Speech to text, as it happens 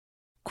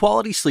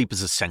Quality sleep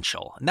is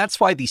essential, and that's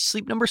why the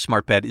Sleep Number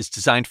Smart Bed is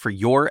designed for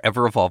your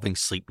ever-evolving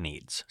sleep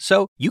needs.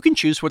 So you can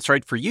choose what's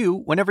right for you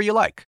whenever you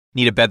like.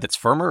 Need a bed that's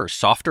firmer or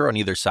softer on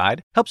either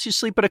side? Helps you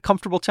sleep at a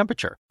comfortable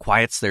temperature.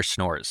 Quiets their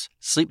snores.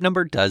 Sleep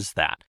Number does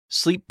that.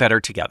 Sleep better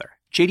together.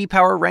 J.D.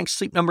 Power ranks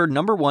Sleep Number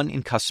 #1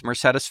 in customer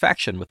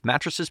satisfaction with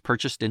mattresses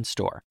purchased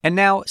in-store. And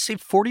now,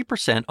 save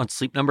 40% on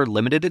Sleep Number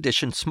limited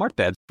edition smart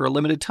beds for a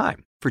limited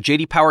time. For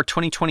J.D. Power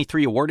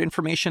 2023 award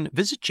information,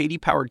 visit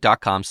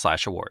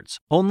jdpower.com/awards.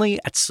 Only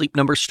at Sleep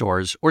Number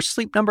stores or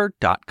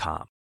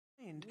sleepnumber.com.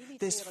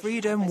 This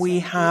freedom, we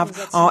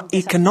have our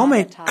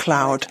economic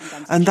cloud,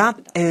 and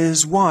that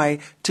is why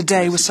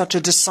today was such a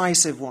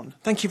decisive one.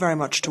 Thank you very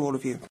much to all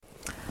of you.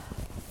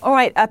 All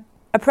right,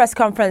 a press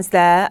conference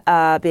there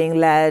being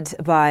led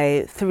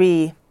by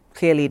three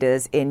clear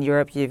leaders in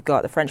Europe. You've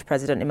got the French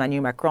President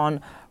Emmanuel Macron,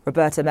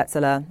 Roberta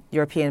Metsola,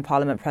 European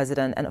Parliament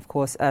President, and of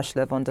course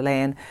Ursula von der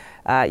Leyen,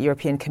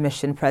 European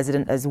Commission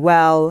President as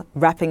well,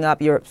 wrapping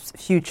up Europe's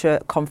Future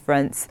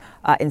Conference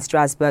in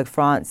Strasbourg,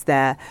 France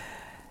there.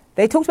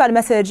 They talked about a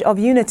message of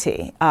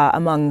unity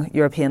among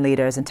European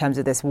leaders in terms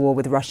of this war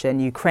with Russia and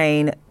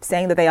Ukraine,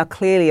 saying that they are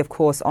clearly, of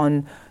course,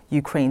 on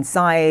Ukraine's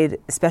side,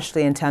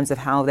 especially in terms of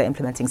how they're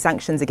implementing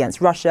sanctions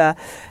against Russia.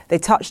 They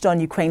touched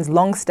on Ukraine's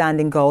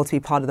long-standing goal to be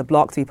part of the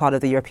bloc, to be part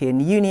of the European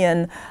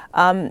Union,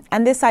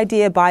 and this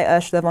idea by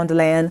Ursula von der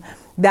Leyen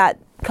that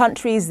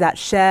countries that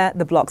share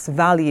the bloc's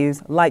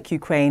values, like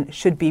Ukraine,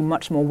 should be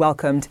much more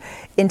welcomed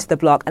into the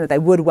bloc, and that they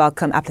would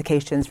welcome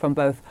applications from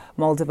both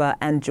Moldova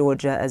and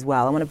Georgia as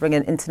well. I want to bring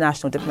in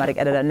international diplomatic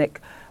editor Nick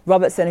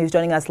Robertson, who's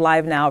joining us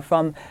live now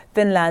from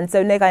Finland.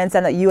 So, Nick, I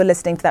understand that you were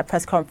listening to that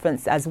press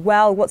conference as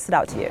well. What stood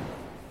out to you?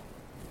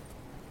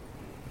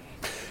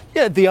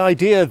 Yeah, the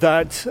idea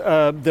that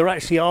there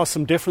actually are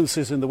some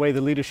differences in the way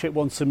the leadership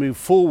wants to move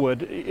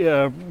forward.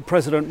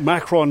 President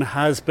Macron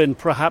has been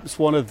perhaps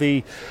one of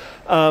the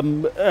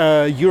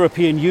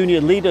European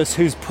Union leaders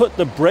who's put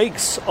the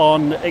brakes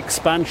on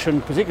expansion,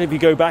 particularly if you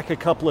go back a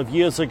couple of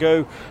years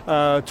ago,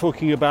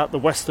 talking about the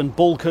Western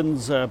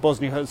Balkans,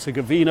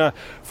 Bosnia-Herzegovina,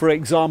 for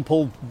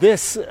example.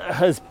 This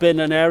has been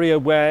an area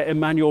where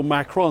Emmanuel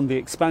Macron, the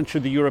expansion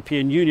of the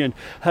European Union,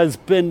 has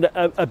been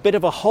a bit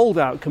of a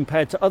holdout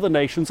compared to other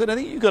nations. And I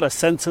think you got a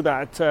sense of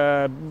that,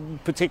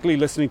 particularly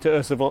listening to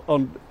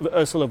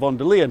Ursula von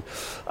der Leyen.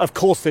 Of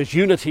course, there's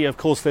unity. Of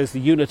course, there's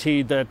the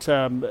unity that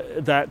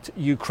that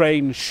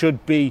Ukraine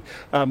should be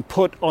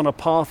put on a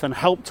path and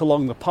helped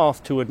along the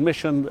path to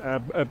admission.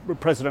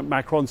 President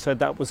Macron said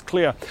that was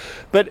clear.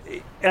 But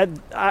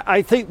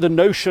I think the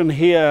notion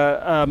here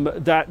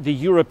that the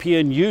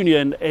European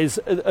Union is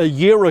a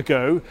year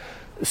ago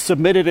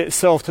submitted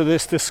itself to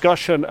this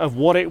discussion of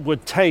what it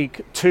would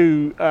take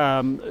to,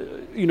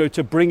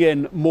 to bring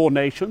in more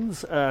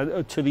nations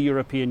to the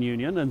European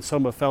Union, and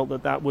some have felt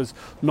that that was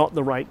not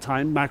the right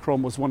time.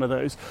 Macron was one of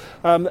those.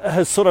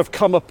 Has sort of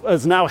come up,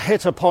 has now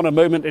hit upon a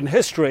moment in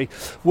history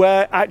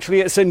where actually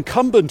it's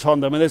incumbent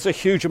on them, and there's a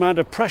huge amount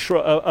of pressure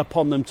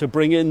upon them to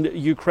bring in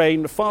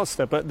Ukraine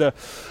faster. But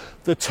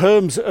the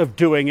terms of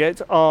doing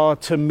it are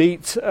to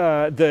meet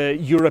the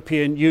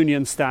European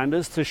Union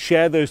standards, to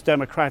share those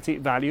democratic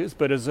values.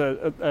 But as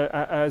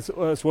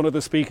one of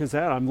the speakers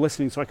there, I'm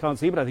listening so I can't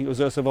see, but I think it was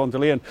Ursula von der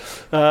Leyen,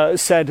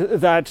 said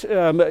that,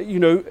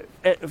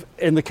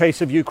 in the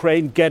case of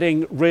Ukraine,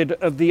 getting rid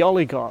of the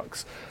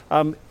oligarchs.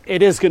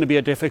 It is going to be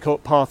a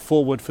difficult path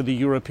forward for the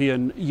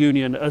European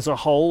Union as a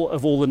whole,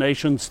 of all the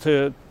nations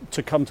to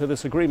come to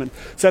this agreement.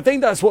 So I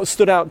think that's what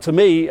stood out to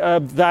me,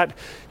 that,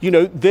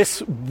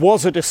 this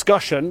was a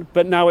discussion,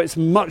 but now it's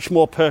much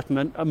more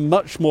pertinent and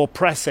much more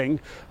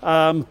pressing.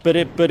 But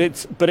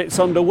it's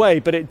underway.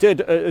 But it did,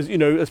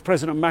 as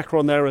President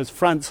Macron there, as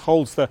France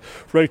holds the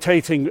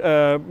rotating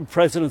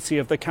presidency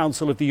of the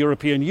Council of the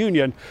European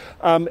Union,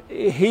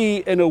 he,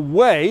 in a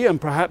way,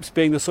 and perhaps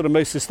being the sort of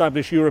most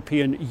established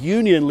European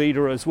Union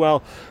leader as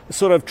well,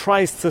 sort of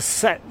tries to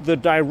set the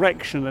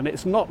direction, and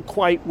it's not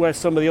quite where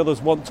some of the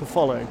others want to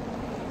follow.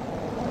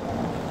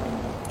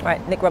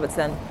 Right, Nick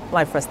Robertson,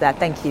 live for us there.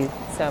 Thank you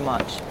so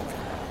much.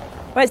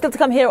 Right, still to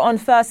come here on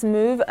First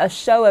Move, a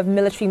show of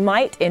military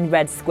might in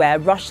Red Square,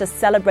 Russia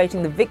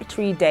celebrating the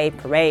Victory Day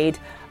parade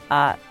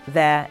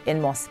there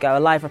in Moscow. A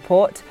live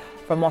report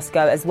from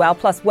Moscow as well,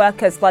 plus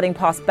workers flooding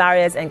past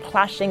barriers and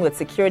clashing with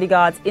security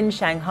guards in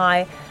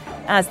Shanghai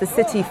as the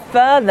city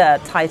further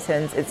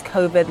tightens its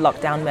COVID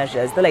lockdown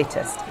measures. The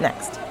latest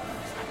next.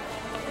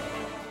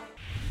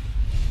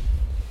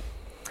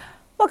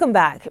 Welcome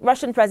back.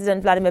 Russian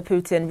President Vladimir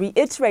Putin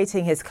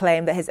reiterating his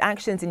claim that his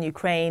actions in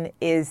Ukraine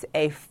is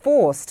a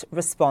forced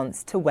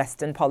response to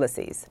Western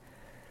policies.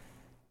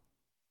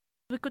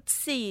 We could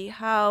see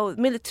how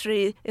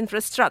military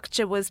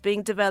infrastructure was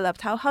being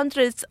developed, how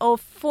hundreds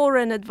of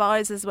foreign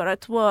advisors were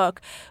at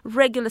work,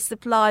 regular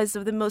supplies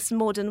of the most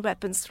modern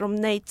weapons from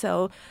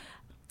NATO.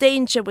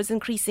 Danger was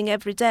increasing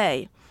every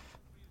day.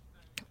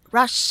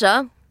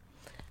 Russia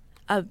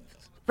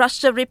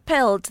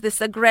repelled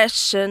this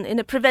aggression in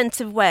a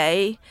preventive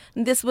way.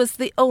 And this was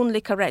the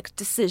only correct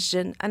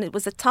decision, and it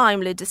was a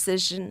timely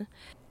decision.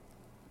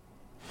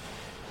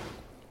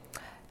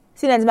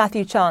 CNN's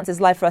Matthew Chance is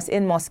live for us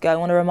in Moscow. I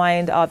want to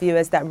remind our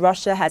viewers that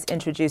Russia has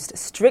introduced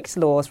strict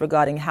laws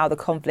regarding how the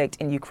conflict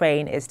in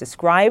Ukraine is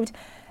described,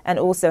 and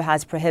also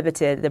has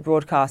prohibited the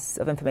broadcasts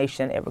of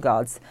information it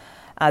regards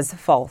as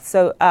false.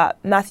 So,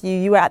 Matthew,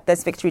 you were at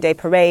this Victory Day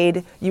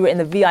parade. You were in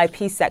the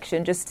VIP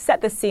section. Just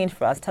set the scene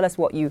for us. Tell us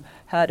what you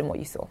heard and what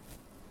you saw.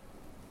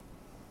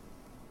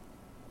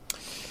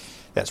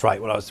 That's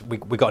right. Well,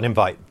 we got an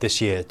invite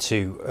this year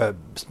to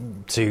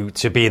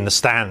be in the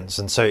stands,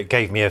 and so it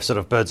gave me a sort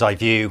of bird's eye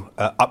view,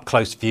 up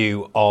close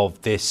view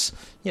of this,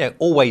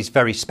 always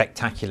very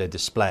spectacular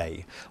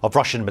display of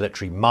Russian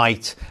military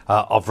might,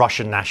 of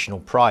Russian national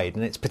pride.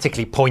 And it's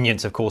particularly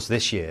poignant, of course,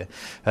 this year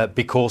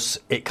because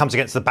it comes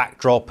against the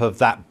backdrop of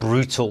that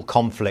brutal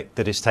conflict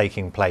that is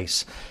taking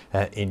place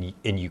in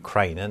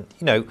Ukraine. And,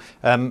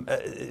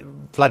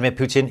 Vladimir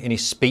Putin, in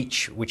his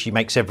speech, which he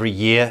makes every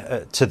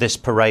year to this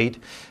parade,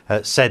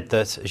 said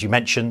that, as you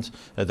mentioned,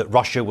 that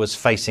Russia was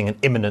facing an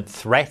imminent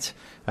threat.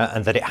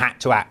 And that it had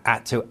to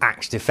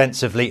act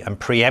defensively and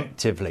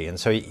preemptively. And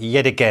so he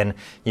yet again,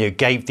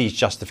 gave these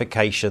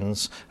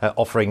justifications,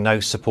 offering no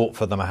support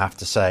for them, I have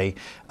to say,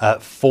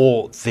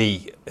 for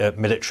the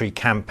military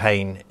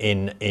campaign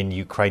in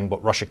Ukraine,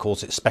 what Russia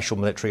calls its special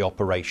military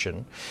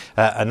operation.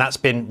 And that's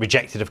been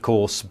rejected, of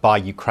course, by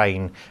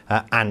Ukraine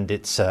and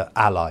its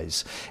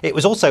allies. It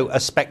was also a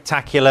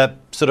spectacular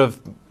sort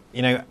of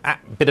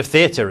bit of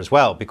theatre as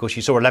well, because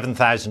you saw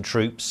 11,000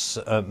 troops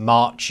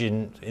march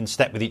in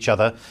step with each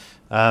other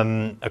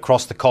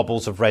across the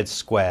cobbles of Red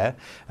Square.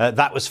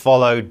 That was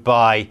followed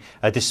by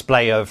a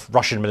display of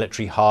Russian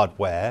military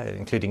hardware,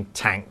 including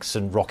tanks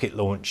and rocket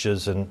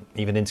launchers and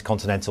even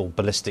intercontinental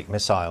ballistic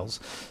missiles.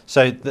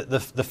 So the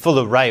full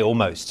array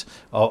almost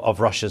of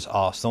Russia's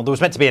arsenal. There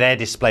was meant to be an air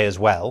display as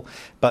well,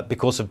 but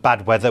because of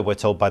bad weather, we're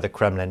told by the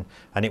Kremlin,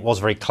 and it was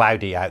very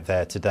cloudy out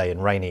there today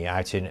and rainy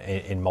out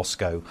in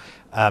Moscow,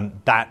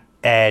 that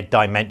air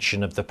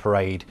dimension of the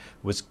parade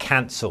was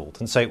cancelled.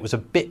 And so it was a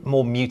bit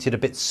more muted, a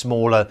bit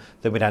smaller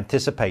than we'd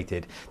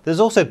anticipated. There's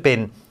also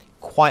been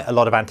quite a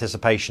lot of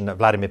anticipation that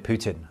Vladimir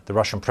Putin, the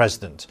Russian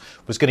president,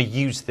 was going to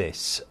use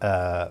this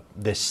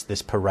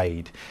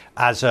parade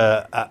as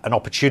an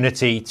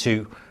opportunity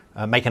to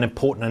make an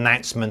important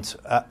announcement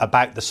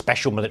about the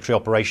special military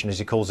operation, as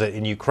he calls it,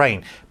 in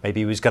Ukraine.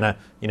 Maybe he was going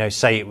to,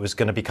 say it was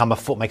going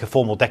to make a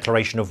formal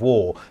declaration of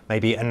war.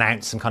 Maybe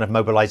announce some kind of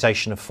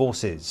mobilization of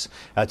forces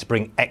to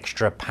bring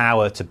extra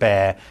power to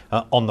bear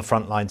on the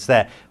front lines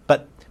there.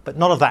 But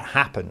none of that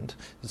happened.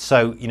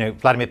 So,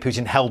 Vladimir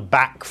Putin held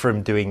back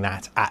from doing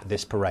that at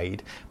this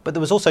parade. But there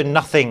was also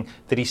nothing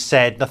that he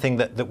said, nothing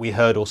that we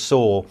heard or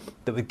saw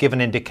that would give an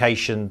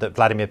indication that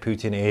Vladimir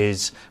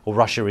Putin or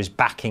Russia is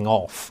backing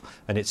off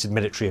and its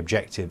military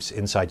objectives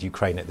inside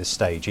Ukraine at this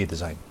stage, either,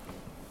 Zain.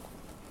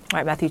 All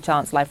right, Matthew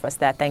Chance, live for us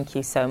there. Thank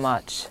you so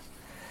much.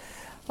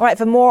 All right,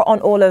 for more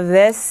on all of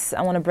this,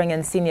 I want to bring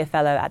in Senior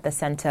Fellow at the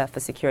Center for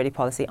Security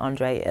Policy,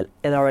 Andrei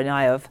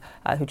Ilorinayev,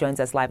 who joins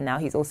us live now.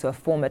 He's also a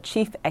former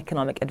Chief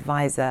Economic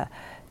Advisor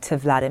to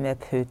Vladimir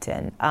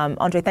Putin.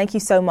 Andrei, thank you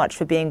so much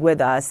for being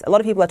with us. A lot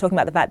of people are talking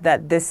about the fact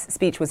that this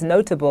speech was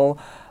notable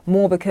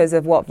more because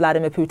of what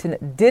Vladimir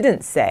Putin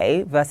didn't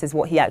say versus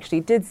what he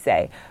actually did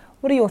say.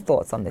 What are your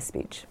thoughts on this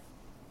speech?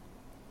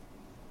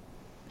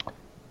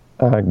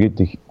 Good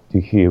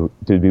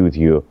to be with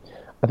you.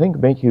 I think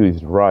Matthew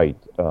is right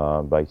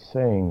by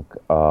saying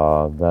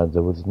that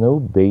there was no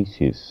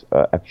basis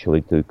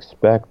actually to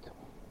expect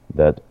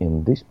that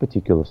in this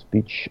particular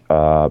speech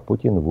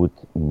Putin would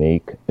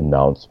make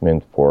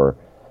announcement for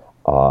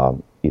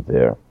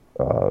either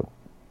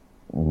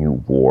new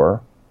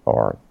war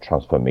or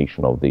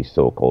transformation of the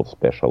so-called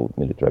special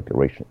military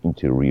operation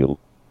into real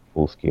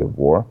full-scale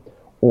war,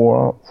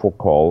 or for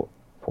call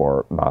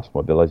for mass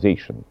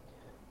mobilization.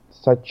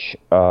 Such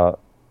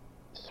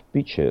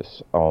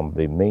speeches on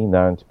the May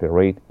 9th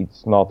parade,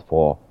 it's not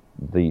for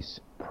this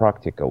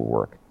practical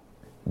work.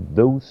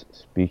 Those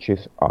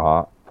speeches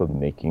are for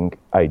making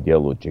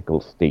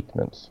ideological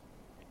statements.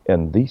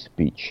 And this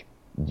speech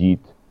did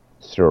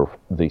serve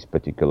this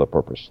particular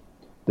purpose.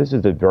 This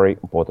is a very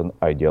important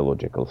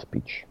ideological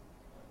speech.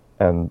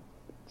 And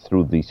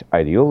through this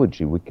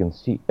ideology, we can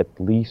see at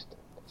least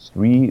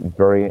three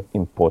very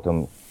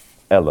important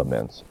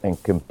elements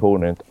and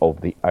components of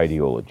the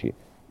ideology.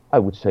 I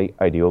would say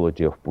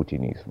ideology of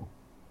Putinism.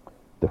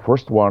 The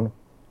first one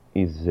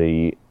is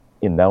the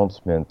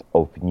announcement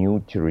of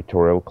new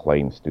territorial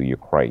claims to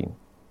Ukraine.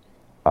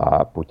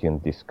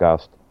 Putin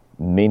discussed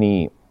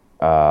many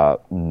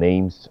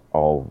names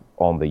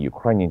on the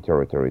Ukrainian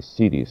territory,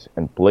 cities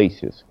and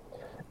places,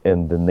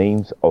 and the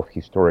names of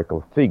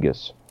historical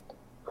figures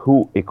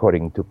who,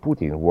 according to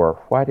Putin, were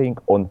fighting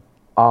on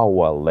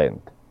our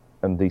land,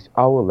 and this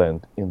our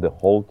land in the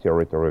whole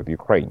territory of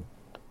Ukraine.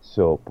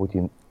 So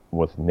Putin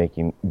was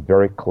making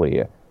very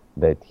clear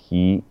that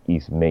he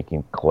is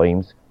making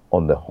claims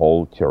on the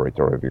whole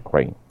territory of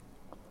Ukraine.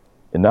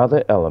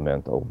 Another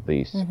element of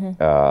this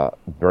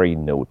very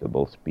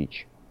notable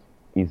speech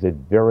is a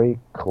very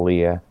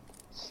clear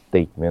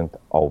statement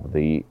of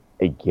the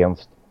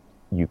against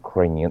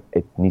Ukrainian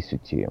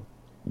ethnicity.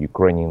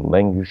 Ukrainian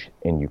language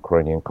and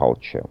Ukrainian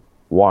culture.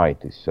 Why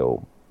it is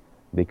so?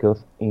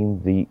 Because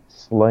in the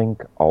slang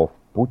of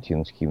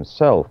Putin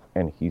himself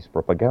and his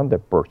propaganda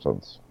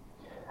persons,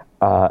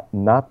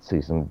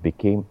 Nazism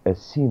became a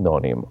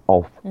synonym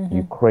of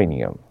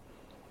Ukrainian.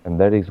 And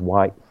that is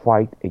why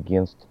fight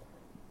against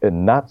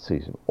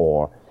Nazism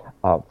or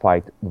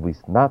fight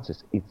with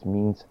Nazis, it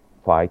means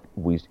fight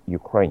with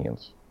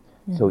Ukrainians.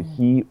 So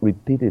he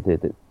repeated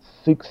it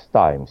 6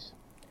 times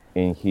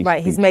in his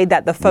Right, speech, he's made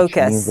that the focus.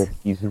 Which means that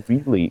he's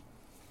really,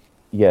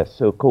 yes,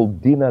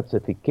 so-called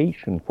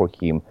denazification for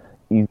him,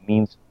 it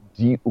means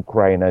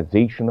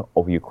de-Ukrainization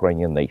of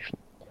Ukrainian nation.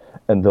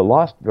 And the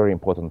last very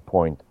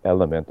important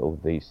element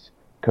of this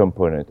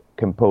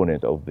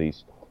component of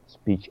this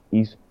speech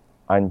is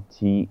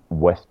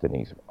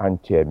anti-Westernism,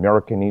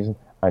 anti-Americanism,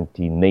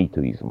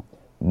 anti-NATOism.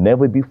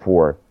 Never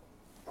before,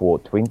 for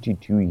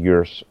 22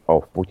 years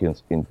of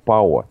Putin's in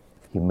power,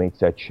 he made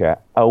such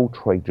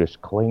outrageous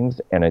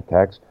claims and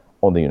attacks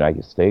on the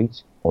United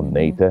States, on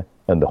NATO,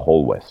 and the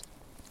whole West.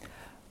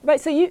 Right,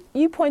 so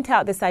you point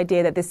out this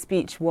idea that this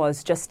speech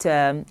was just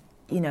to,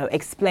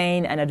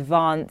 explain and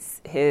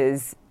advance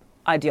his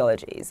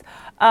ideologies.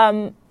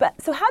 But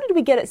so how did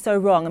we get it so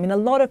wrong? I mean, a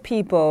lot of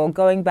people,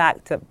 going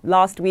back to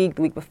last week,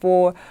 the week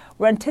before,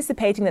 were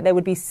anticipating that there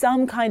would be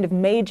some kind of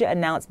major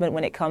announcement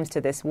when it comes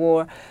to this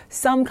war,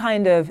 some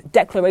kind of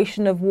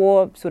declaration of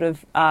war, sort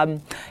of,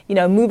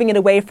 moving it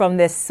away from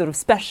this sort of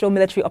special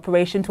military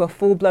operation to a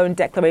full-blown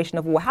declaration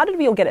of war. How did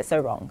we all get it so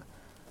wrong?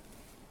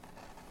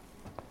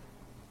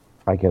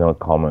 I cannot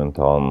comment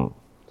on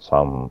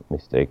some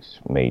mistakes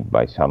made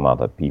by some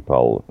other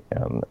people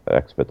and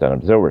experts and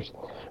observers.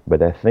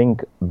 But I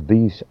think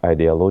this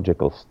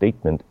ideological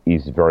statement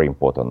is very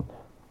important.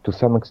 To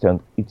some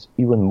extent, it's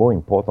even more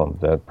important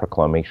than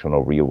proclamation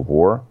of real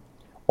war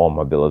or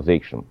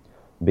mobilization,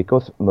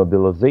 because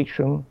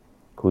mobilization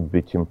could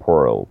be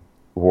temporal,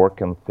 war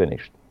can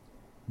finish.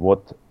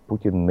 What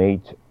Putin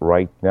made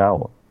right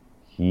now,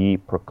 he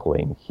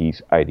proclaimed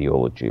his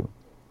ideology,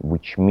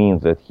 which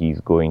means that he's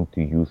going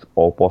to use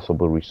all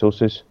possible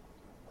resources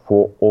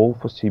for all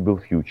foreseeable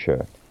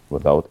future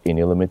without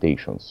any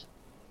limitations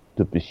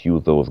to pursue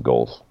those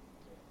goals.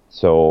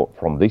 So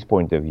from this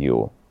point of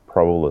view,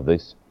 probably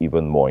this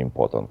even more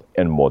important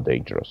and more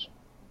dangerous.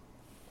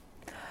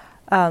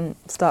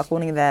 Stark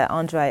warning there.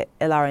 Andrei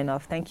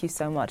Ilarinov, thank you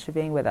so much for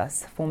being with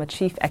us, former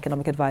chief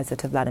economic advisor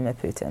to Vladimir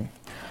Putin.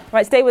 All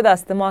right, stay with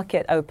us. The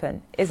Market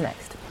Open is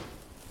next.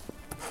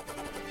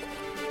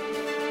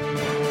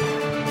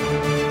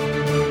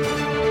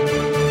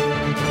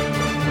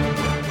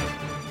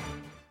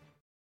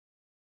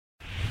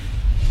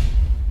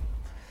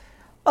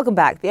 Welcome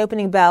back. The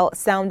opening bell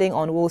sounding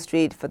on Wall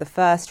Street for the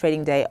first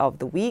trading day of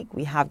the week.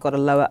 We have got a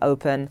lower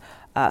open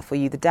for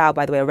you. The Dow,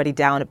 by the way, already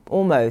down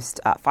almost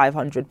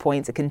 500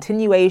 points, a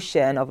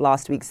continuation of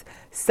last week's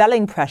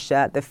selling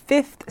pressure, the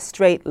 5th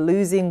straight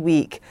losing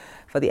week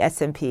for the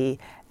S&P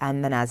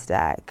and the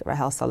Nasdaq.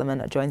 Rahel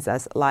Solomon joins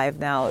us live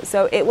now.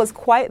 So it was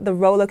quite the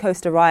roller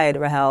coaster ride,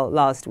 Rahel,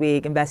 last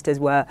week. Investors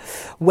were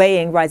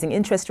weighing rising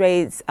interest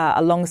rates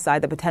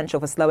alongside the potential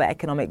for slower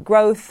economic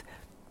growth.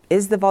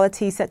 Is the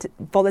volatility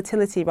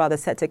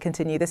set to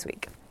continue this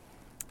week?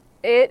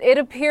 It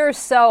appears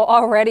so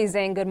already,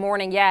 Zane. Good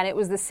morning. Yeah, and it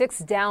was the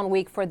 6th down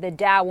week for the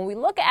Dow. When we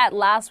look at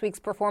last week's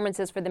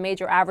performances for the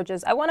major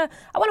averages, I want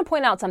to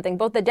point out something.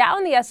 Both the Dow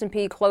and the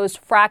S&P closed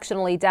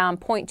fractionally down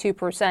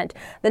 0.2%.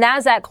 The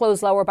Nasdaq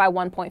closed lower by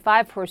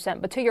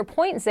 1.5%. But to your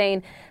point,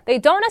 Zane, they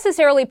don't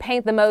necessarily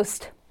paint the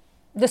most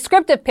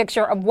descriptive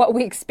picture of what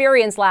we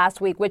experienced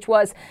last week, which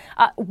was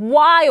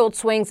wild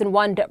swings in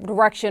one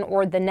direction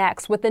or the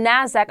next, with the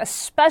Nasdaq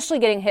especially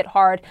getting hit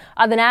hard.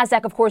 The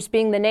Nasdaq, of course,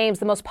 being the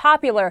most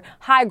popular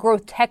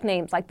high-growth tech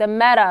names like the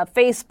Meta,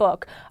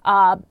 Facebook,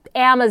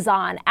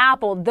 Amazon,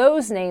 Apple,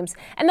 those names.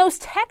 And those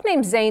tech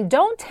names, Zane,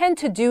 don't tend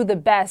to do the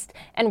best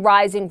in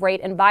rising rate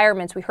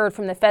environments. We heard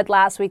from the Fed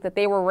last week that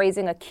they were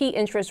raising a key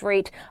interest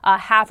rate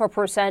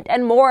 0.5%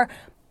 and more.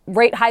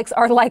 Rate hikes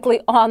are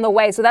likely on the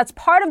way. So that's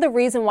part of the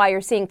reason why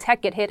you're seeing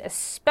tech get hit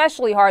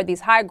especially hard,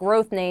 these high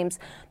growth names.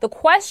 The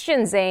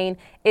question, Zane,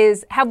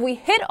 is have we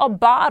hit a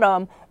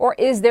bottom or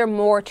is there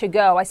more to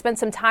go? I spent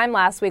some time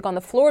last week on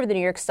the floor of the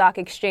New York Stock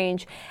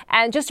Exchange.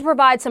 And just to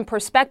provide some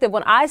perspective,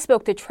 when I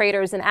spoke to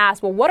traders and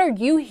asked, well, what are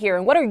you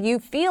hearing? What are you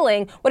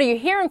feeling? What are you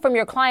hearing from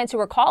your clients who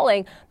are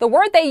calling? The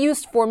word they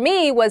used for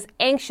me was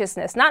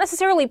anxiousness, not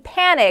necessarily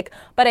panic,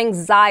 but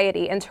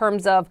anxiety in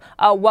terms of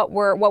what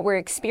we're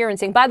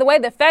experiencing. By the way,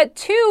 the Fed,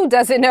 too,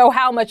 doesn't know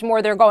how much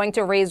more they're going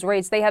to raise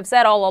rates. They have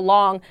said all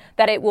along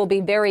that it will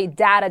be very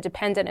data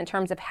dependent in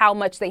terms of how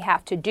much they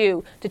have to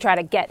do to try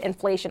to get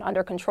inflation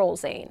under control,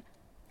 Zane.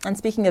 And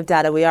speaking of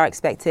data, we are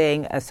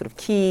expecting a sort of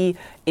key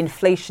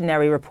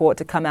inflationary report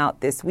to come out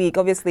this week.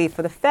 Obviously,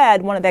 for the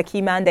Fed, one of their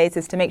key mandates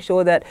is to make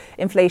sure that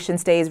inflation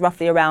stays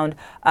roughly around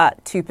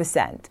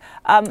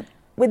 2%.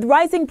 With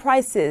rising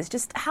prices,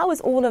 just how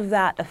is all of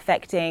that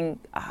affecting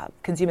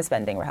consumer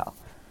spending, Rahel?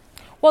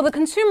 Well, the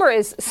consumer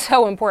is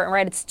so important,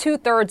 right? It's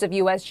 2/3 of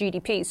U.S.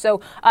 GDP.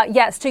 So,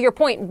 yes, to your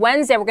point,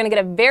 Wednesday, we're going to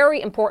get a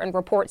very important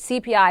report,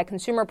 CPI,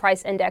 Consumer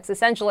Price Index,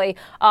 essentially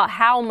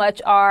how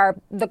much are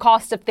the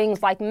cost of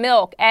things like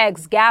milk,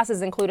 eggs, gas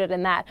is included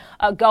in that,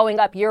 going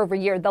up year over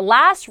year. The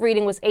last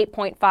reading was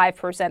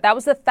 8.5%. That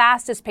was the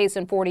fastest pace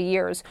in 40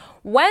 years.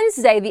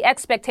 Wednesday, the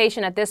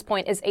expectation at this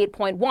point is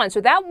 8.1.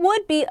 So that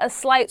would be a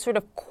slight sort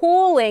of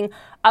cooling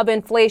of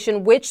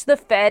inflation, which the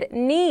Fed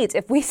needs.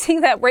 If we see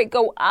that rate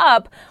go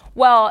up,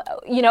 well,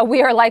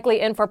 we are likely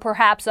in for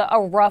perhaps a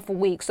rough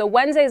week. So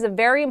Wednesday is a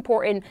very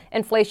important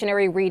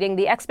inflationary reading.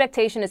 The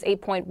expectation is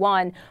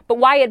 8.1. But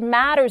why it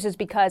matters is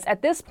because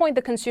at this point,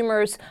 the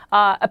consumers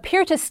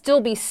appear to still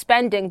be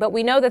spending, but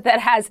we know that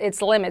has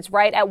its limits,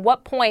 right? At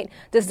what point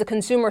does the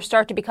consumer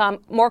start to become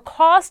more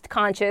cost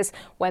conscious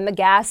when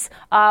gas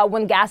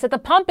at the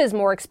pump is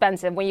more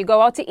expensive, when you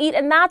go out to eat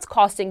and that's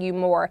costing you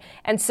more?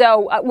 And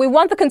so we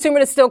want the consumer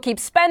to still keep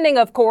spending,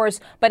 of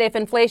course, but if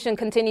inflation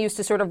continues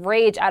to sort of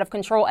rage out of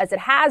control as it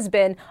has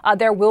been,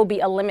 there will be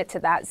a limit to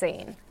that,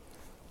 Zain.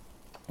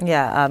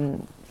 Yeah,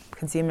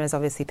 consumers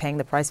obviously paying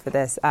the price for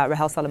this.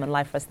 Rahel Solomon,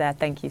 live for us there.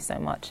 Thank you so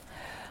much.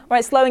 All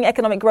right, slowing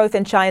economic growth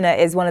in China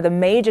is one of the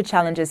major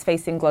challenges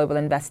facing global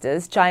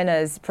investors.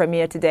 China's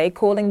premier today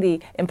calling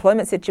the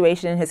employment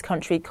situation in his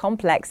country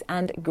complex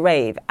and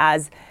grave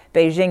as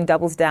Beijing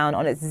doubles down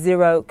on its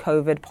zero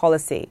COVID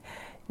policy.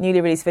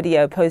 Newly released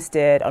video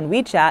posted on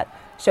WeChat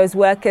shows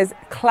workers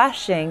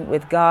clashing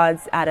with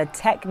guards at a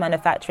tech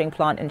manufacturing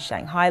plant in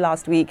Shanghai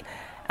last week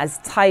as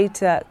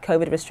tighter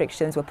COVID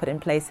restrictions were put in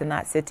place in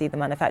that city. The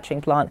manufacturing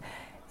plant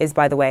is,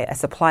 by the way, a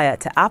supplier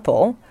to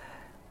Apple.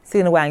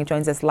 Selena Wang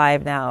joins us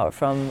live now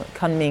from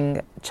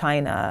Kunming,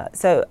 China.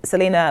 So,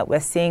 Selena, we're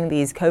seeing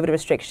these COVID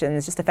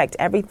restrictions just affect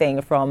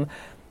everything from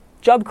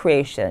job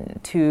creation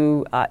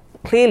to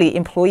clearly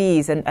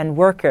employees and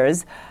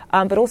workers,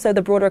 but also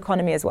the broader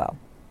economy as well.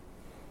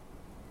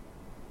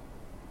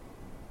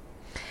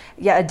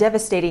 Yeah, a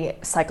devastating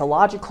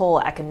psychological,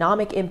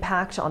 economic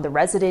impact on the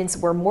residents.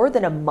 We're more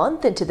than a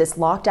month into this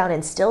lockdown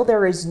and still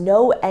there is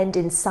no end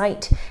in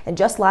sight. And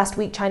just last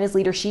week, China's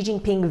leader Xi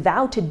Jinping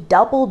vowed to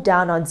double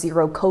down on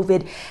zero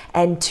COVID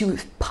and to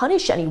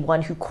punish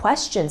anyone who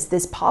questions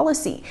this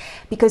policy.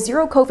 Because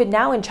zero COVID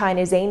now in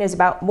China, Zain, is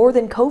about more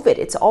than COVID.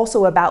 It's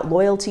also about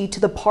loyalty to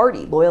the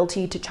party,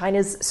 loyalty to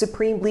China's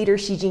supreme leader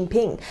Xi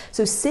Jinping.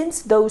 So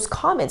since those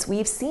comments,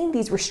 we've seen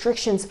these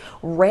restrictions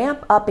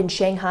ramp up in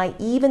Shanghai,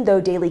 even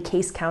though daily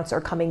case counts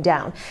are coming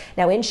down.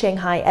 Now in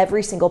Shanghai,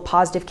 every single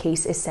positive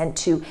case is sent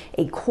to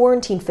a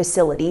quarantine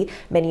facility,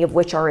 many of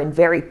which are in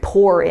very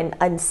poor and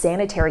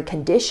unsanitary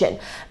condition.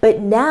 But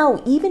now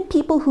even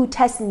people who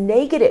test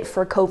negative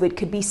for COVID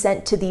could be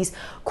sent to these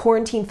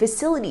quarantine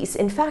facilities.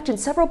 In fact, in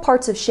several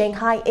parts of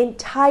Shanghai,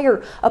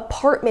 entire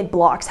apartment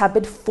blocks have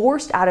been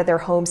forced out of their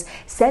homes,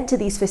 sent to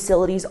these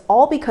facilities,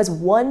 all because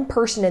one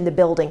person in the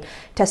building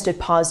tested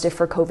positive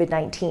for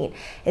COVID-19.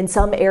 In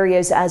some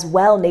areas as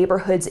well,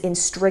 neighborhoods in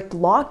strict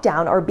lockdown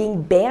are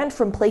being banned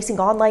from placing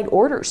online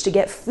orders to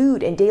get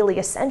food and daily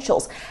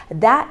essentials.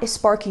 That is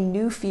sparking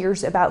new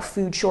fears about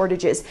food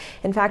shortages.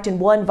 In fact, in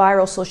one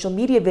viral social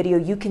media video,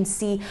 you can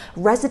see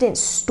residents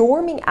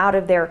storming out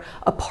of their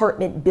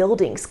apartment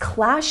buildings,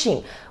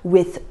 clashing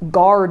with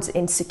guards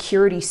in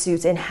security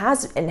suits and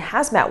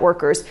hazmat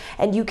workers.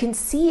 And you can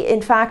see,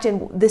 in fact,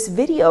 in this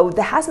video,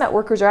 the hazmat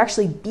workers are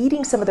actually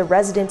beating some of the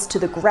residents to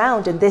the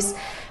ground. And this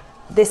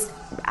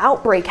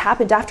outbreak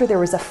happened after there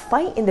was a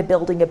fight in the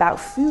building about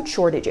food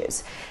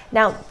shortages.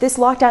 Now, this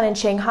lockdown in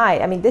Shanghai,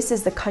 I mean, this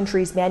is the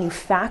country's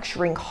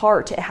manufacturing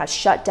heart. It has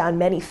shut down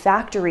many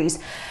factories,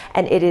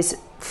 and it is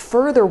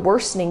further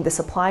worsening the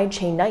supply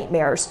chain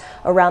nightmares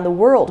around the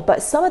world.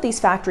 But some of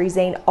these factories,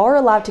 Zain, are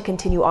allowed to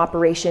continue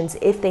operations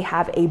if they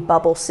have a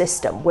bubble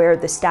system where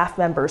the staff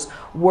members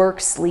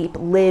work, sleep,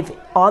 live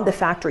on the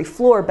factory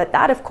floor. But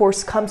that, of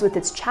course, comes with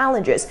its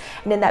challenges.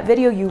 And in that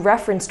video you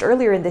referenced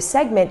earlier in this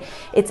segment,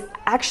 it's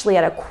actually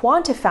at a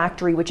Quanta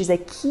factory, which is a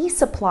key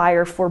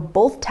supplier for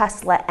both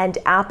Tesla and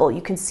Apple.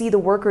 You can see the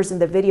workers in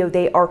the video.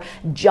 They are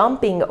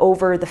jumping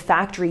over the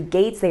factory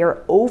gates. They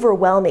are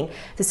overwhelming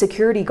the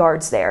security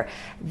guards there.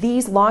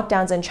 These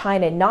lockdowns in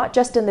China, not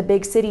just in the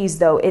big cities,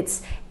 though,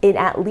 it's in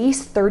at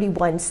least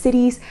 31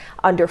 cities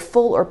under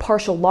full or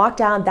partial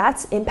lockdown.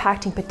 That's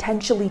impacting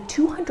potentially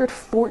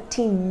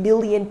 214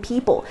 million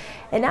people.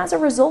 And as a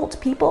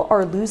result, people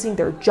are losing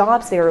their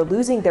jobs. They are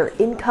losing their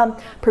income.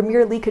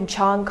 Premier Li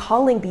Keqiang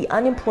calling the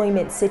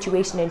unemployment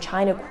situation in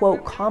China,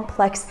 quote,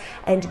 complex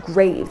and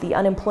grave. The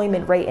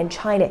unemployment rate in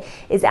China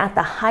is at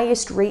the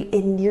highest rate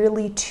in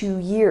nearly 2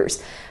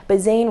 years. But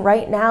Zain,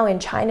 right now in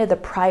China, the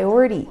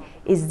priority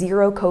is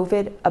zero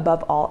COVID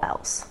above all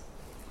else.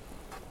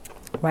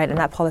 Right, and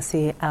that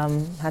policy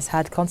has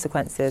had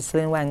consequences.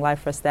 Selena Wang, live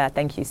for us there.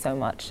 Thank you so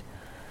much.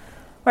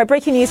 Right,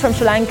 breaking news from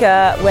Sri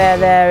Lanka, where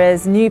there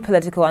is new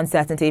political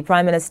uncertainty.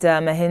 Prime Minister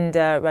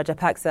Mahinda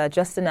Rajapaksa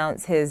just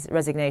announced his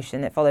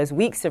resignation. It follows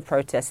weeks of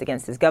protests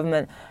against his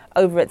government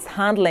over its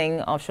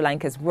handling of Sri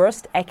Lanka's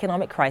worst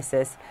economic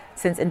crisis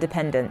since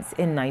independence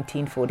in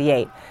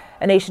 1948.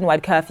 A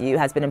nationwide curfew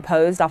has been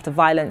imposed after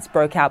violence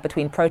broke out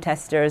between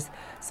protesters,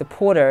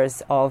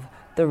 supporters of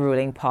the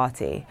ruling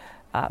party.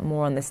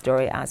 More on this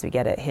story as we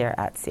get it here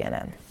at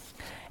CNN.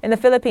 In the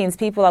Philippines,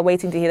 people are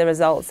waiting to hear the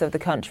results of the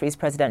country's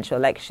presidential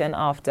election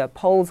after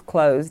polls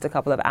closed a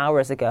couple of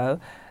hours ago.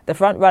 The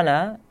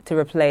front-runner to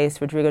replace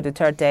Rodrigo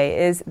Duterte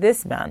is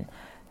this man,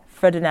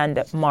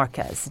 Ferdinand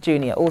Marcos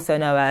Jr., also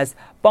known as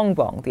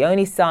Bongbong, the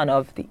only son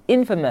of the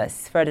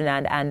infamous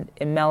Ferdinand and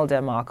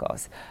Imelda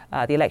Marcos.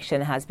 The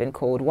election has been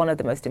called one of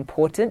the most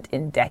important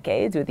in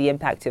decades, with the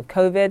impact of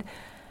COVID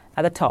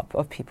at the top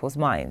of people's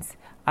minds.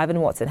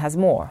 Ivan Watson has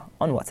more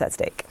on what's at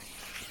stake.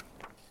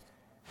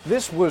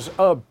 This was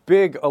a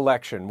big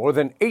election. More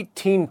than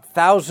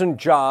 18,000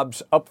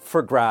 jobs up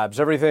for grabs.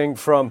 Everything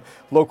from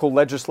local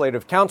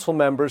legislative council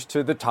members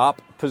to the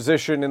top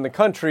position in the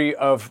country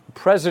of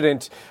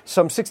president.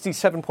 Some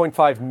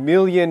 67.5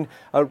 million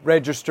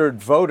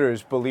registered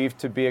voters believed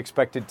to be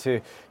expected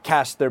to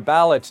cast their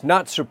ballots.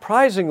 Not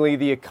surprisingly,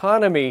 the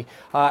economy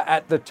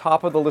at the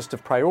top of the list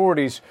of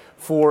priorities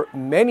for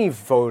many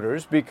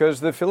voters,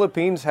 because the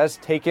Philippines has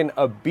taken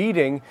a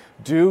beating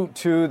due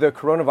to the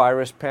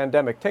coronavirus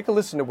pandemic. Take a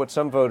listen to what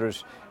some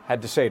voters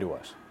had to say to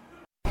us.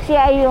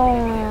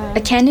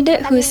 A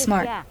candidate who is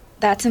smart,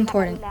 that's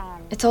important.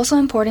 It's also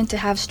important to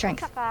have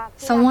strength,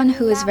 someone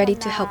who is ready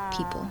to help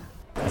people.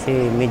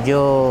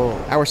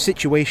 Our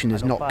situation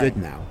is not good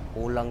now.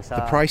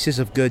 The prices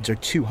of goods are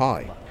too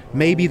high.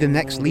 Maybe the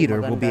next leader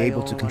will be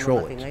able to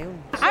control it.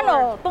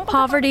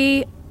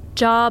 Poverty,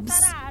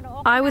 jobs.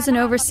 I was an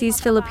overseas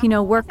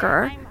Filipino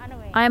worker.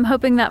 I am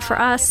hoping that for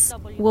us,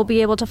 we'll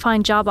be able to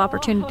find job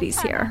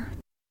opportunities here.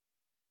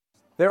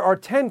 There are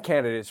 10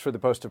 candidates for the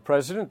post of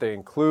president. They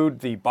include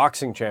the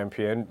boxing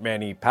champion,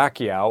 Manny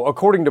Pacquiao.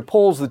 According to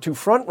polls, the two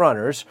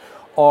frontrunners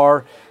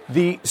are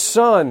the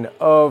son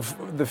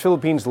of the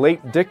Philippines'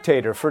 late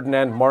dictator,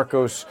 Ferdinand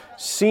Marcos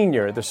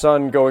Sr., the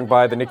son going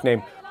by the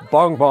nickname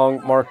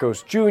Bongbong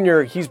Marcos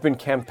Jr. He's been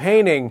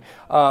campaigning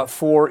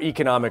for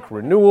economic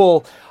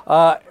renewal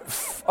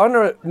on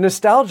a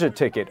nostalgia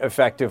ticket,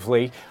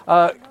 effectively.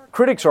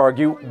 Critics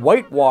argue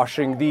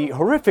whitewashing the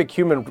horrific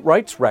human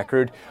rights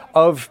record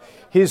of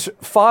his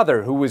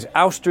father, who was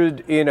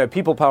ousted in a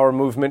people power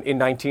movement in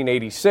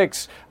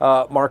 1986.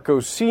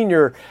 Marcos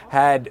Sr.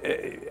 had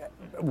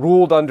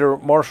ruled under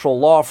martial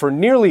law for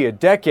nearly a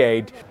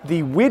decade.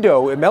 The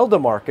widow, Imelda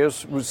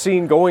Marcos, was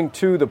seen going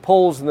to the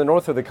polls in the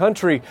north of the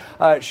country.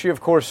 She,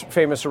 of course,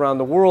 famous around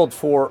the world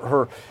for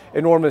her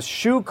enormous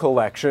shoe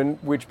collection,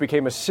 which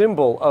became a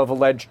symbol of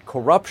alleged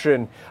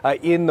corruption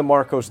in the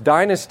Marcos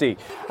dynasty.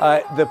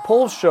 The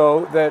polls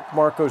show that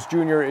Marcos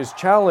Jr. is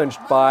challenged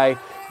by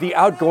the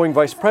outgoing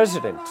vice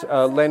president,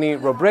 Leni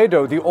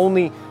Robredo, the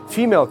only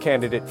female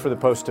candidate for the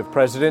post of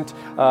president,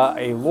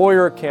 a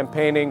lawyer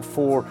campaigning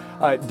for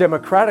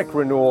democratic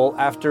renewal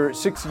after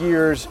 6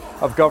 years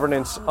of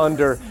governance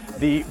under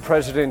the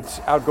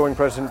outgoing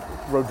president,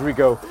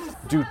 Rodrigo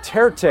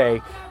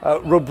Duterte.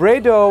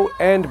 Robredo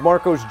and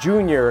Marcos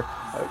Jr.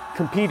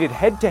 Competed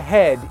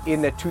head-to-head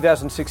in the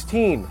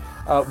 2016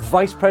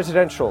 vice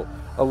presidential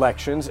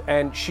elections,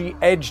 and she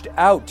edged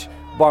out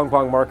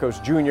Bongbong Marcos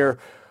Jr.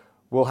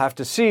 We'll have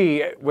to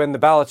see when the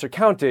ballots are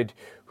counted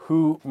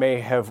who may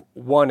have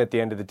won at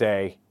the end of the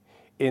day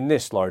in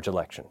this large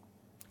election.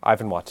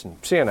 Ivan Watson,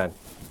 CNN,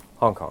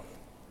 Hong Kong.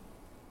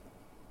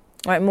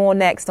 All right, more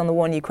next on the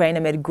war in Ukraine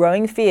amid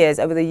growing fears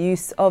over the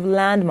use of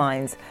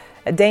landmines,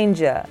 a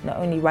danger not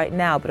only right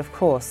now, but of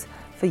course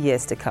for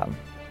years to come.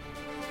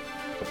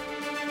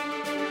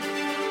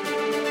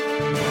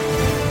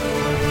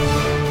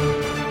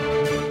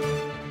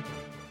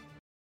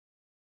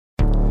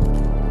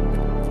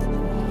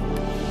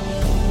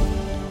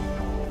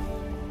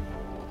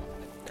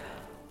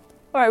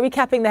 All right,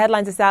 recapping the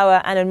headlines this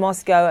hour, and in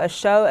Moscow, a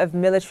show of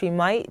military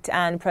might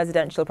and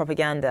presidential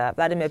propaganda.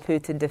 Vladimir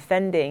Putin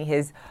defending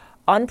his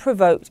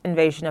unprovoked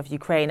invasion of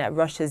Ukraine at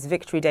Russia's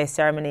Victory Day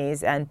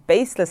ceremonies and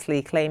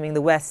baselessly claiming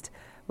the West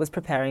was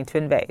preparing to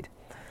invade.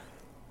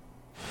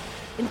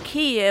 In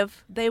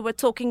Kiev, they were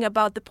talking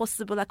about the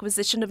possible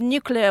acquisition of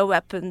nuclear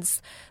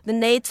weapons. The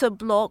NATO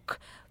bloc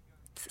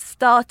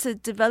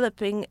started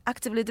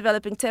actively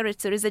developing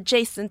territories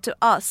adjacent to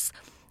us.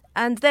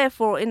 And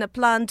therefore, in a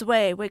planned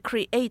way, we're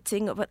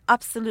creating an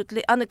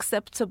absolutely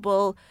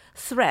unacceptable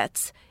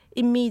threat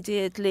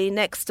immediately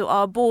next to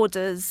our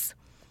borders.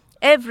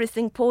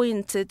 Everything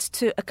pointed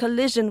to a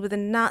collision with the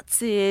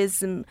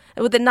Nazis and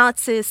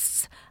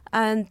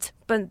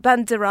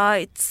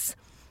Banderites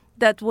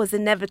that was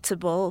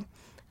inevitable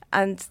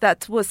and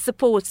that was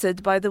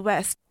supported by the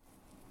West.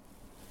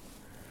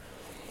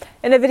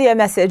 In a video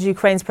message,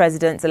 Ukraine's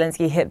President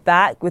Zelensky hit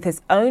back with his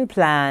own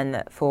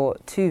plan for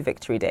 2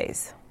 victory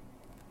days.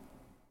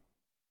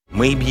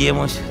 We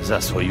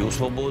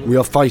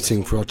are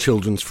fighting for our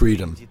children's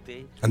freedom,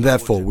 and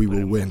therefore we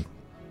will win.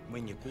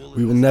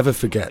 We will never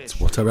forget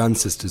what our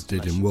ancestors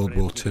did in World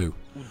War II,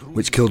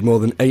 which killed more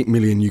than 8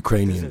 million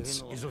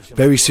Ukrainians.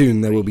 Very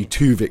soon there will be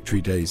 2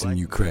 victory days in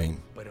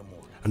Ukraine,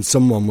 and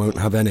someone won't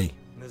have any.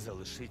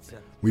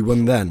 We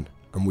won then,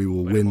 and we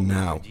will win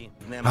now.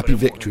 Happy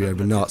victory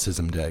over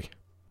Nazism Day.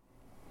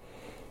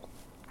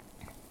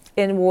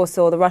 In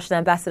Warsaw, the Russian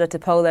ambassador to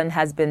Poland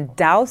has been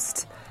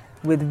doused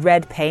with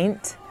red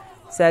paint.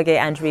 Sergei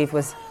Andreev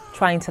was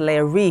trying to lay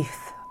a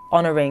wreath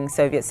honouring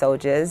Soviet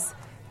soldiers.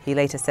 He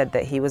later said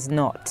that he was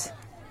not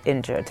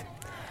injured.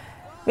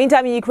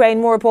 Meantime, in Ukraine,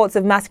 more reports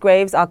of mass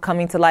graves are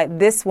coming to light.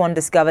 This one,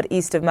 discovered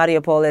east of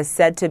Mariupol, is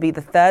said to be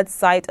the 3rd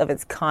site of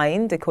its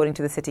kind, according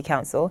to the city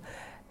council.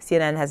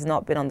 CNN has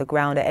not been on the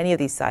ground at any of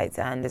these sites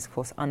and is, of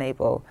course,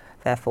 unable,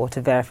 therefore, to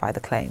verify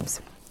the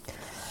claims.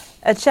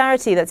 A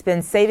charity that's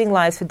been saving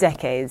lives for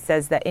decades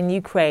says that in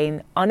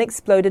Ukraine,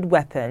 unexploded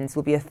weapons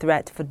will be a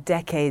threat for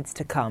decades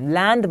to come.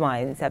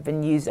 Landmines have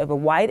been used over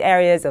wide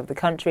areas of the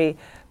country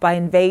by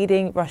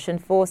invading Russian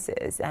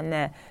forces, and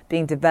they're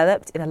being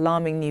developed in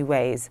alarming new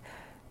ways.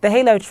 The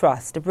Halo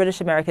Trust, a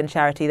British-American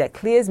charity that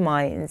clears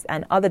mines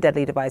and other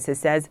deadly devices,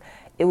 says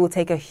it will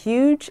take a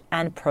huge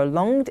and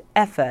prolonged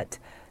effort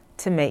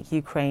to make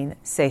Ukraine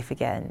safe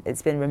again.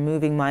 It's been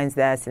removing mines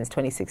there since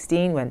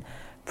 2016, when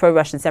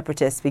pro-Russian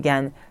separatists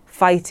began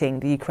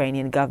fighting the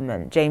Ukrainian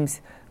government. James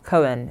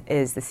Cohen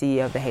is the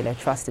CEO of the Halo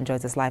Trust and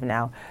joins us live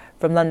now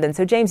from London.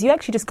 So, James, you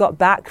actually just got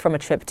back from a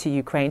trip to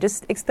Ukraine.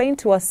 Just explain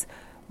to us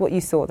what you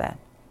saw there.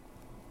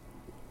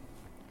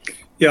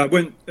 Yeah, I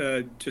went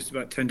just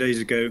about 10 days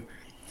ago.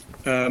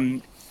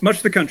 Much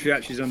of the country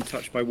actually is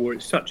untouched by war.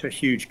 It's such a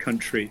huge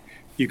country.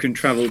 You can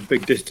travel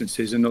big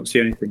distances and not see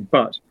anything.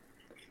 But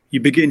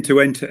you begin to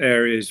enter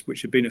areas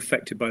which have been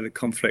affected by the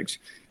conflict,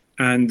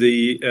 and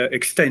the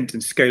extent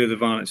and scale of the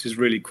violence is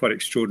really quite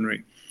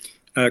extraordinary.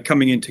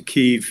 Coming into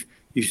Kyiv,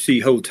 you see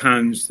whole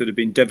towns that have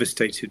been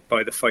devastated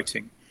by the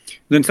fighting.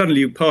 And then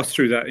suddenly you pass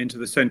through that into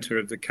the centre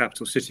of the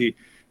capital city,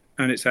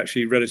 and it's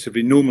actually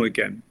relatively normal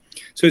again.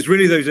 So it's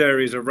really those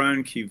areas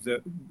around Kyiv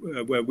that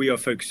where we are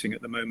focusing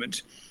at the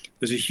moment.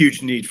 There's a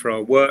huge need for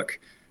our work.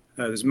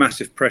 There's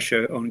massive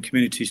pressure on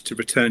communities to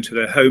return to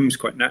their homes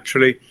quite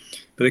naturally,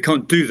 but they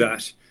can't do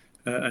that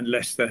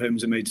unless their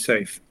homes are made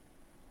safe.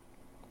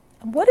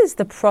 What is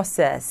the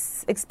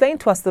process? Explain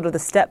to us sort of the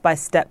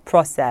step-by-step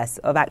process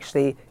of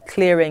actually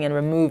clearing and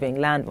removing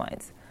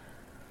landmines.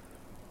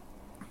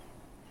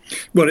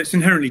 Well, it's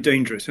inherently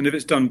dangerous, and if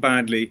it's done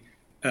badly,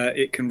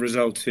 it can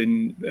result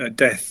in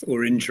death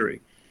or injury.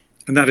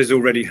 And that is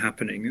already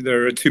happening.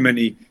 There are too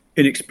many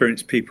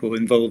inexperienced people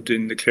involved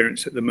in the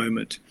clearance at the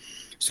moment.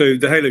 So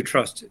the Halo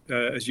Trust,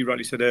 as you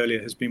rightly said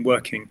earlier, has been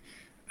working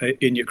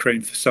in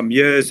Ukraine for some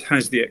years,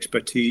 has the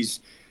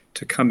expertise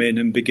to come in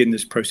and begin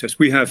this process.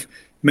 We have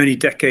many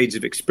decades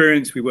of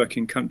experience. We work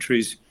in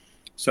countries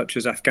such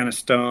as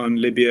Afghanistan,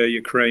 Libya,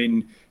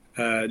 Ukraine,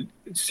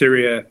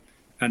 Syria,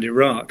 and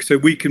Iraq. So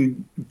we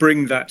can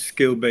bring that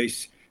skill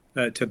base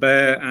to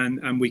bear,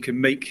 and we can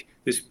make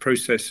this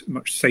process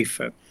much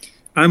safer.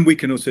 And we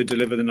can also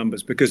deliver the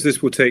numbers, because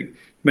this will take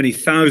many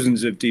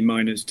thousands of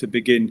deminers to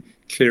begin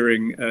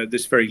clearing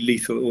this very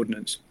lethal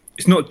ordnance.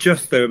 It's not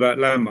just, though, about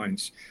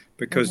landmines,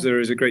 because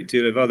there is a great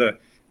deal of other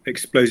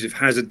explosive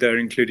hazard there,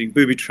 including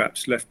booby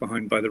traps left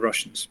behind by the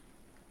Russians.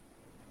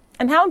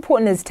 And how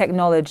important is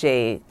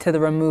technology to the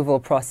removal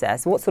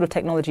process? What sort of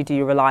technology do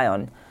you rely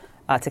on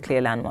to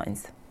clear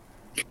landmines?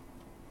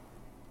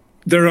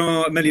 There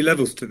are many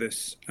levels to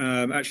this.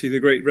 Actually, the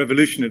great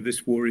revolution of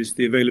this war is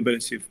the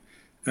availability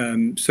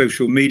of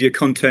social media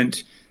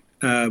content,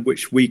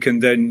 which we can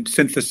then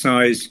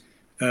synthesize,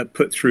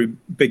 put through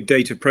big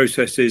data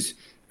processes,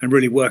 and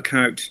really work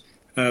out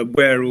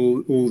where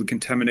all the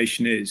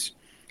contamination is.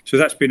 So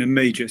that's been a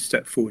major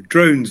step forward.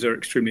 Drones are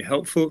extremely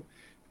helpful,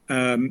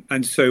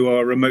 and so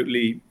are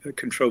remotely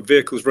controlled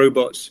vehicles,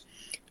 robots,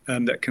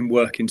 that can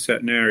work in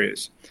certain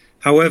areas.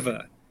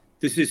 However,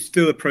 this is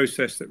still a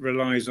process that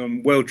relies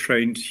on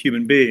well-trained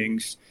human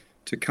beings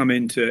to come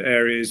into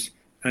areas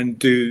and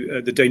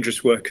do the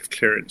dangerous work of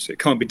clearance. It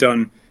can't be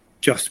done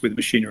just with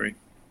machinery.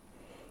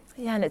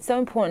 Yeah, and it's so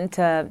important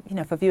to,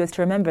 for viewers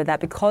to remember that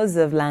because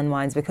of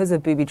landmines, because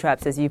of booby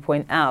traps, as you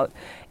point out,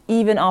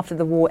 even after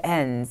the war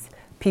ends,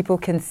 people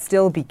can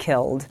still be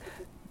killed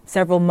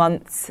several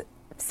months,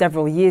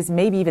 several years,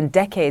 maybe even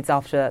decades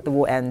after the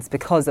war ends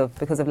because of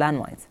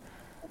landmines.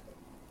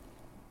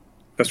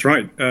 That's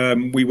right.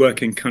 We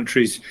work in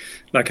countries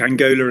like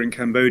Angola and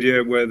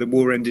Cambodia, where the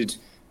war ended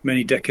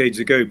many decades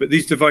ago. But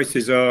these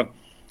devices are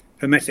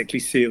hermetically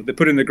sealed. They're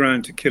put in the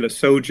ground to kill a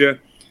soldier,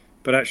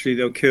 but actually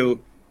they'll kill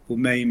or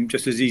maim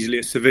just as easily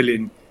a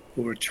civilian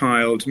or a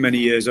child many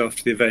years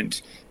after the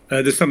event.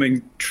 There's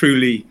something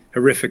truly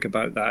horrific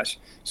about that.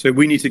 So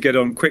we need to get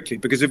on quickly,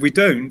 because if we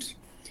don't,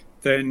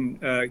 then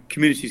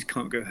communities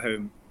can't go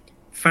home.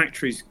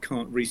 Factories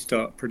can't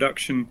restart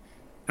production.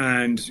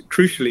 And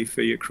crucially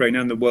for Ukraine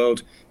and the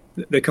world,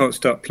 they can't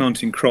start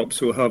planting crops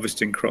or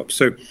harvesting crops.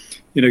 So,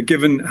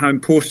 given how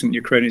important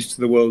Ukraine is to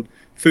the world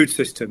food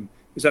system,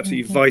 it's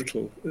absolutely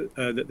vital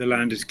that the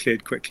land is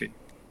cleared quickly.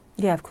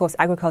 Yeah, of course,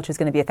 agriculture is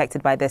going to be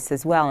affected by this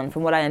as well. And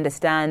from what I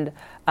understand,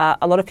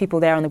 a lot of people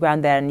there on the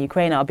ground there in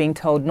Ukraine are being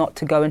told not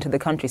to go into the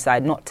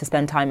countryside, not to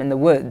spend time in the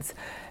woods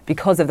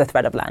because of the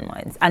threat of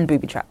landmines and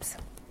booby traps.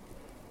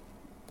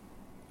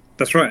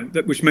 That's right,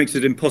 which makes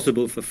it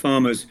impossible for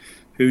farmers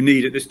who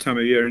need at this time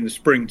of year in the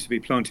spring to be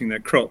planting their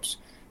crops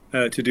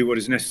to do what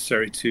is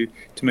necessary to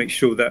make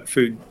sure that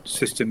food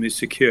system is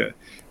secure.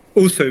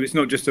 Also, it's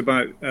not just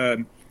about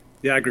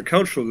the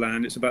agricultural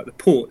land, it's about the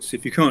ports.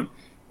 If you can't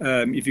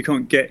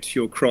get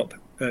your crop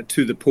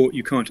to the port,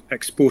 you can't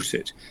export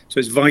it. So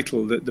it's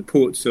vital that the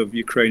ports of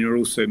Ukraine are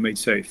also made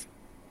safe.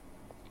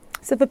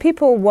 So for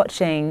people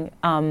watching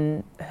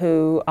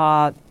who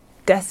are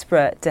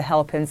desperate to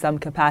help in some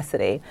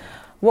capacity,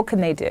 what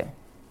can they do?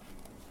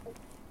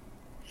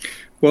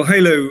 Well,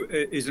 HALO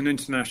is an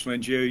international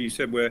NGO. You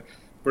said we're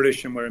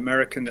British and we're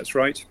American, that's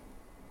right.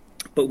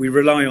 But we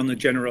rely on the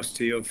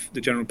generosity of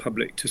the general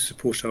public to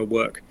support our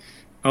work.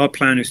 Our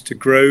plan is to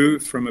grow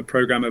from a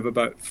program of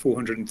about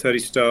 430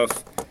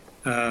 staff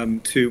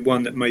to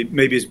one that may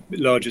be as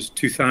large as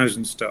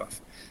 2,000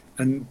 staff.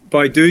 And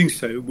by doing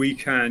so, we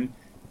can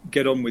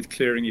get on with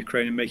clearing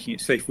Ukraine and making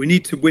it safe. We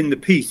need to win the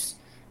peace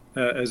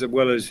as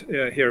well as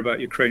hear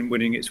about Ukraine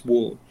winning its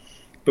war.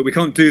 But we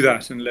can't do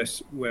that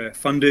unless we're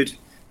funded,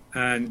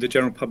 and the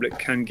general public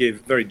can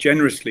give very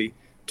generously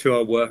to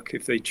our work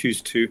if they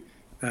choose to,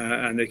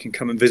 and they can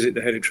come and visit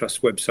the HALO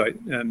Trust website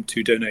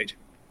to donate.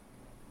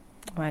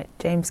 All right,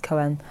 James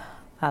Cohen,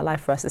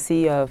 live for us, the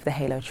CEO of the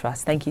HALO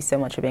Trust. Thank you so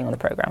much for being on the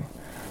programme.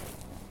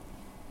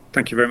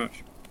 Thank you very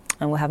much.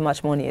 And we'll have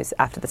much more news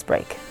after this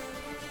break.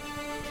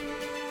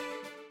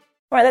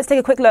 All right, let's take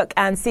a quick look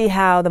and see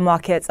how the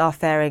markets are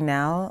faring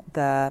now.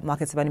 The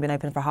markets have only been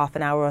open for half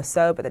an hour or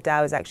so, but the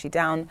Dow is actually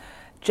down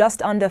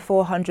just under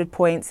 400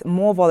 points.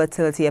 More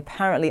volatility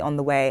apparently on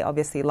the way.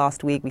 Obviously,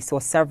 last week we saw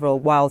several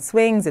wild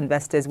swings,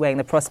 investors weighing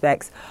the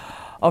prospects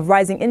of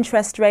rising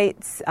interest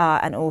rates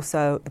and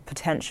also the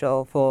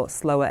potential for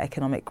slower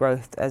economic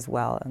growth as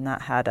well. And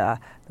that had the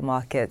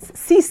markets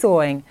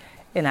seesawing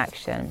in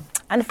action.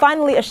 And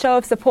finally, a show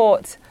of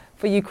support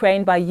for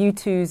Ukraine by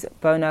U2's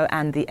Bono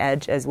and The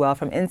Edge as well.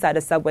 From inside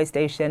a subway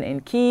station in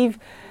Kyiv,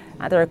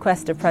 at the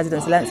request of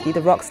President Zelensky,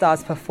 the rock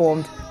stars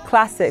performed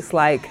classics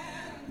like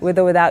With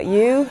or Without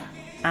You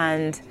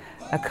and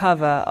a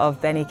cover of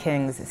Benny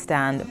King's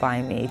Stand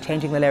By Me,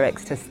 changing the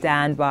lyrics to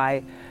Stand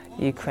By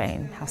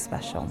Ukraine. How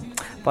special.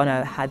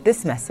 Bono had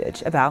this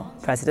message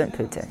about President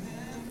Putin.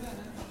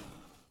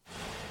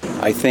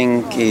 I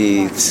think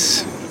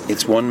it's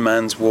one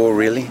man's war,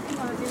 really.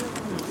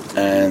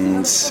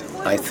 And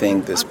I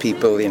think there's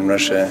people in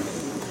Russia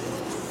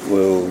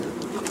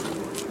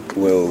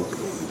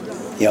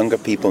younger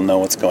people know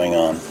what's going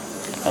on.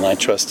 And I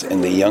trust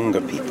in the younger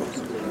people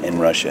in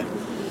Russia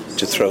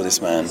to throw this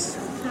man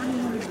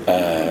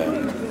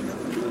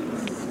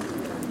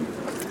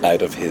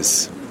out of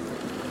his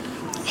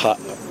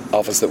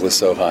office that was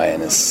so high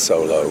and is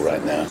so low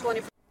right now.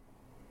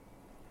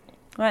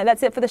 All right,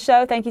 that's it for the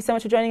show. Thank you so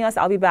much for joining us.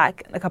 I'll be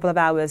back in a couple of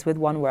hours with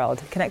One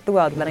World. Connect the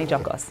World with Lenny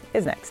Jokos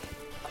is next.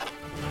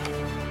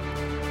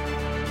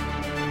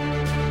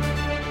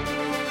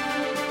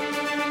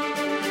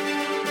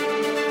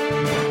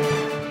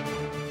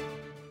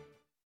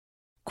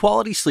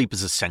 Quality sleep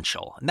is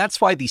essential, and that's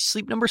why the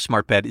Sleep Number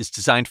Smart Bed is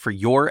designed for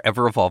your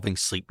ever-evolving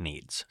sleep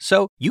needs.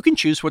 So you can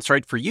choose what's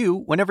right for you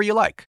whenever you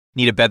like.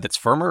 Need a bed that's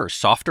firmer or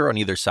softer on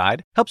either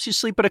side? Helps you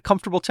sleep at a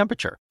comfortable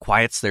temperature.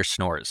 Quiets their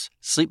snores.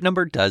 Sleep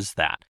Number does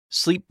that.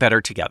 Sleep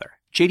better together.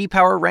 J.D.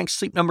 Power ranks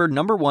Sleep Number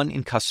 #1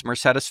 in customer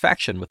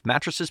satisfaction with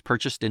mattresses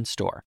purchased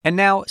in-store. And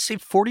now,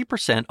 save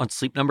 40% on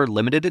Sleep Number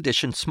limited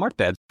edition smart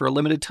beds for a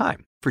limited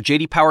time. For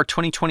J.D. Power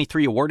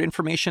 2023 award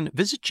information,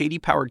 visit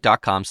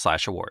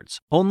jdpower.com/awards.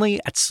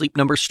 Only at Sleep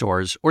Number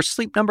stores or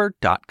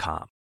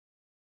sleepnumber.com.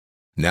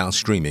 Now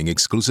streaming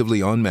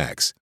exclusively on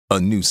Max,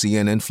 a new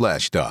CNN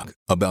flash doc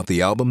about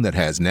the album that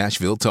has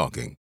Nashville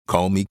talking,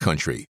 Call Me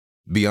Country.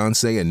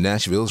 Beyoncé and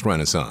Nashville's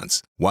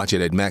Renaissance. Watch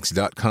it at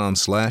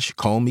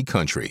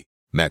max.com/callmecountry.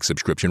 Max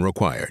subscription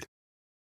required.